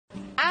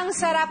Ang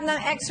sarap ng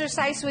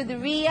exercise with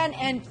Rhian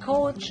and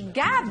Coach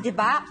Gab, di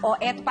ba? O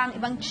eto pa ang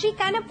ibang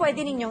chika na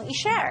pwede ninyong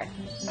i-share.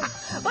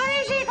 What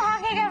is she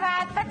talking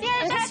about? But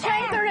you're just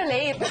trying to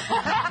relate.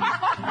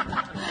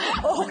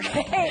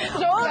 Okay.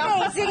 Okay,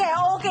 sige.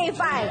 Okay,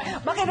 fine.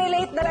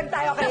 Makirelate na lang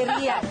tayo kay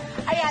Rhian.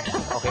 Ayan.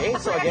 Okay,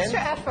 so again.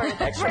 Extra effort.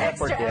 Extra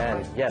effort yan.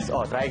 Yes,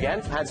 try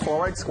again. Hands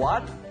forward,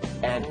 squat,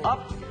 and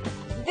up.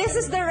 This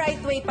is the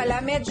right way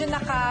pala. Medyo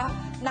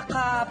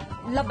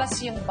nakalabas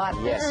yung butt.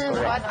 Yes,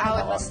 correct. Butt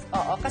out.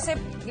 Oo, kasi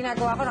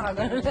ginagawa ko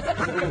nakagano.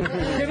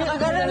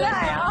 Nakagano na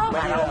eh.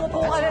 Parang umupo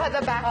ka na.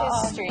 The back is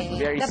straight.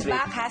 Very The straight.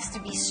 back has to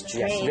be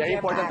straight. Yes, very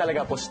important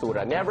talaga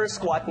postura. Never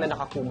squat na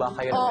nakakuba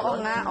kayo.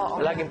 Oo nga, oo.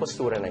 Laging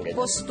postura ng ganyan.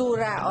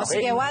 Postura. O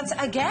Okay. sige, once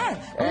again,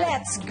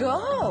 let's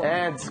go.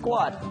 And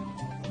squat.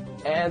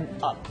 And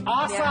up.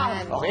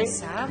 Awesome. Okay?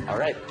 Awesome. All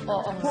right.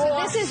 So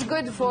this is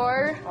good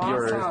for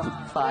Your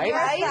thighs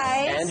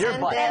thighs and your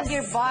butt. And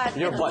your butt.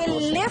 Your It butt will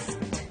will- lift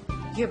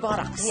your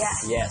buttocks.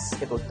 Yes,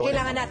 it will tone it.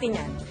 Kailangan natin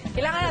yan.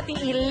 Kailangan natin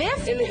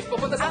i-lift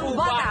ang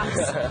buttocks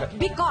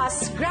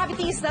because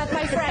gravity is not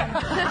my friend.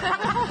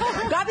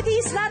 Gravity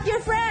is not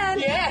your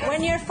friend. Yes. When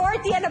you're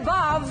 40 and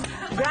above,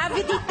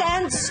 gravity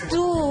tends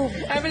to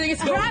Everything is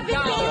going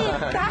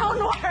gravitate down.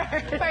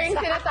 downward. parang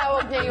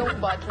tinatawag niya yung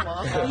butt mo.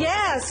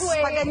 Yes,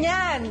 pag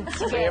ganyan.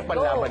 So yung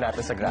panlaban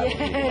natin sa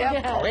gravity.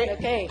 Okay?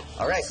 Okay.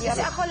 All right.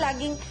 Kasi ako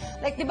laging,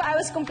 like, di ba I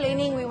was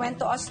complaining, we went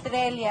to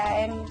Australia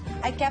and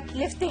I kept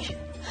lifting.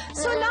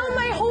 So now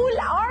my whole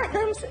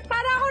arms,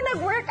 para ako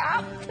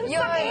nag-workout. Ang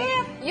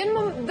sakit.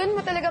 Dun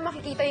mo talaga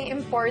makikita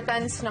yung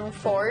importance ng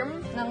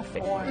form. Ng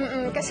form.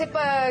 Kasi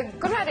pag,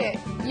 kunwari,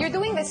 you're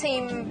doing the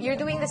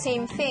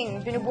same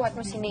thing, binubuhat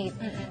mo si Nate.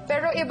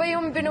 Pero iba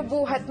yung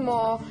binubuhat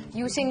mo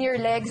using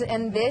your legs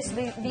and these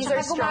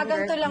are Saka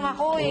stronger. gumaganto lang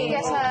ako eh.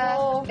 Kesa,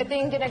 Oo. ito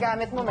yung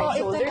ginagamit mo, may Oo, ito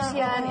shoulders na,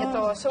 yan, oo.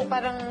 ito. So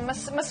parang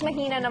mas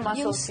mahina na Yung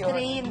muscles yun.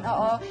 strain,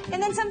 oo.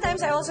 And then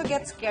sometimes I also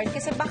get scared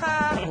kasi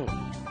baka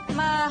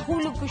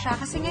mahulog ko siya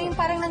kasi ngayon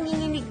parang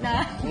nanginginig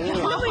na.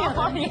 Alam mo yun?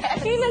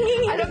 Yung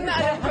nanginginig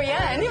Alam ko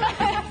yan.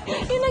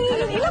 Yung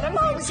nanginginig. Ilang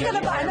pounds ka na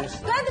ba, anak?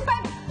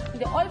 25.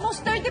 Hindi, almost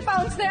 30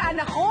 pounds na yung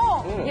anak ko.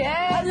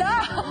 Yes. Hala.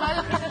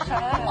 Malaki na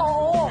siya.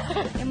 Oo.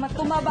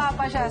 Tumaba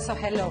pa siya, so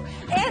hello.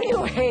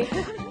 Anyway,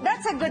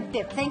 that's a good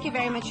tip. Thank you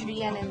very much,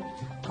 Rhian and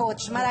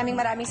Coach. Maraming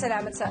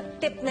salamat sa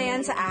tip na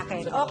yan sa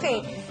akin.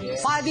 Okay,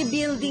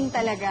 bodybuilding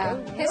talaga.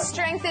 His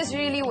strength is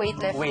really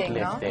weightlifting,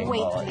 no? Weightlifting.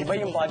 Weightlifting. Iba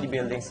yung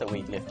bodybuilding sa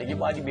weightlifting.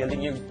 Yung bodybuilding,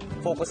 yung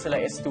focus nila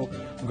is to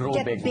grow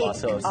Get big big.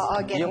 muscles. Oo,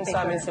 get yung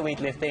sa amin bigger. sa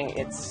weightlifting,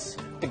 it's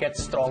to get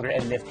stronger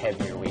and lift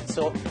heavier weights.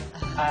 So,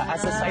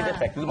 as a side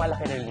effect,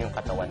 lumalaki rin yung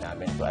katawan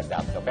namin to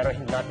adapt. No? Pero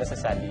not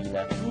necessarily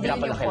na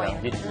pinapalaki lang.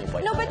 Yun yung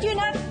point. No, but you're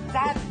not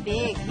that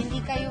big.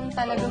 Hindi kayong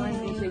talagang...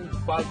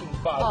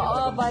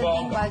 Oo,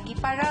 Bulking. bulky.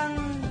 Parang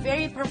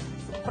very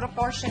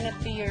proportionate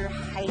to your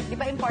height. Di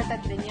ba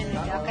important din yun?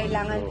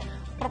 Kailangan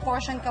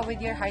proportion ka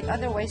with your height.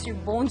 Otherwise, your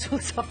bones will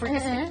suffer.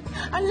 Kasi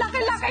ang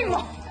laki-laki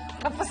mo.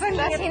 Tapos ang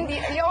Plus, liit. hindi,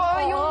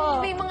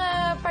 yung may mga,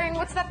 parang,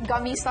 what's that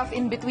gummy stuff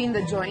in between the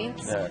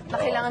joints? Yeah. Na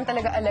kailangan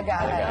talaga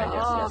alagaan. Alagaan,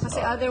 yes. Oo, kasi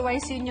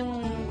otherwise, yun yung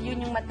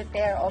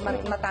matiter o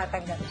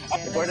matatanggal.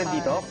 Important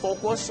dito,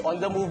 focus on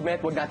the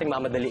movement. Huwag nating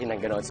mamadaliin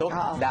ng gano'n. So,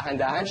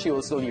 dahan-dahan, she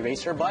will slowly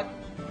raise her butt.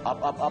 Up,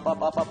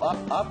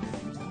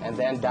 and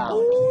then down.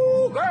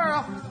 Ooh,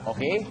 girl!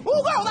 Okay?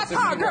 Ooh, girl, that's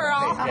hard,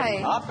 girl!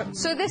 Okay. Up.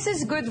 So this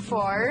is good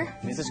for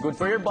This is good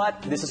for your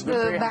butt. This is good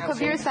for the your back of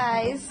your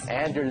hamstrings. thighs.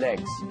 And your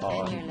legs.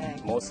 And your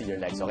legs. Mostly your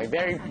legs. Okay,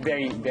 very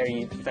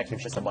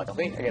effective siya sa butt.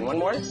 Okay, again, one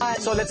more.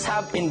 So let's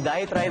have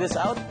Inday try this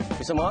out.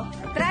 Gusto mo?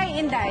 Try,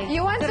 Inday.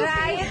 You want to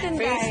try face- it,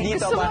 Inday. Face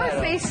dito. Gusto mo para-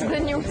 face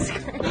dun yung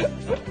skirt.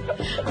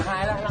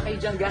 Akala na kayo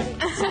dyan, guys.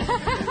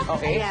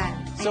 Okay. Ayan.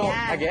 So,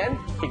 Ayan. again,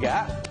 higa.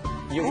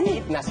 Yung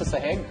feet nasa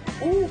sahig.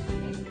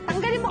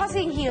 Tanggalin mo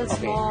kasi yung heels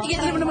Okay. mo.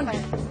 Alam mo naman,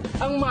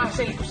 ang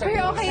muscle ko sa'yo.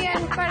 Pero okay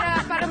yan,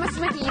 para mas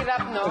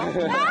mahirap, no?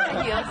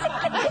 Heels.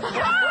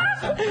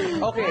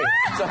 Okay,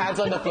 so hands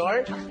on the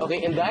floor. Okay,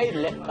 Inday,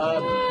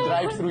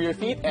 drive through your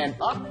feet and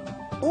up.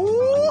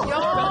 Yo!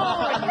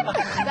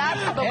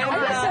 That's the And one.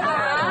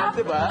 down.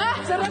 Diba?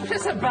 Sarap siya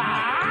sa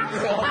back.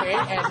 Okay,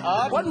 and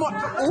up. One more.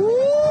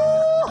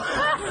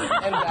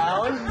 And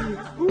down.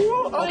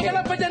 Okay ka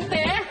lang ba dyan,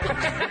 te?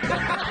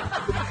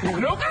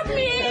 Look at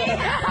me!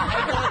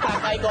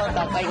 Eye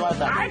contact. Eye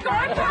contact!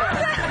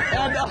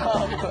 And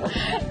up.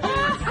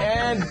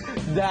 And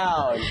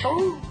down.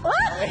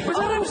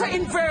 Masarap sa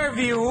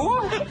in-Fairview.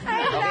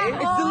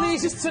 It's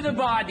delicious to the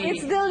body.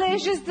 It's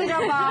delicious to the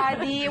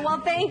body.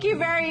 Well, thank you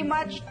very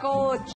much, Coach.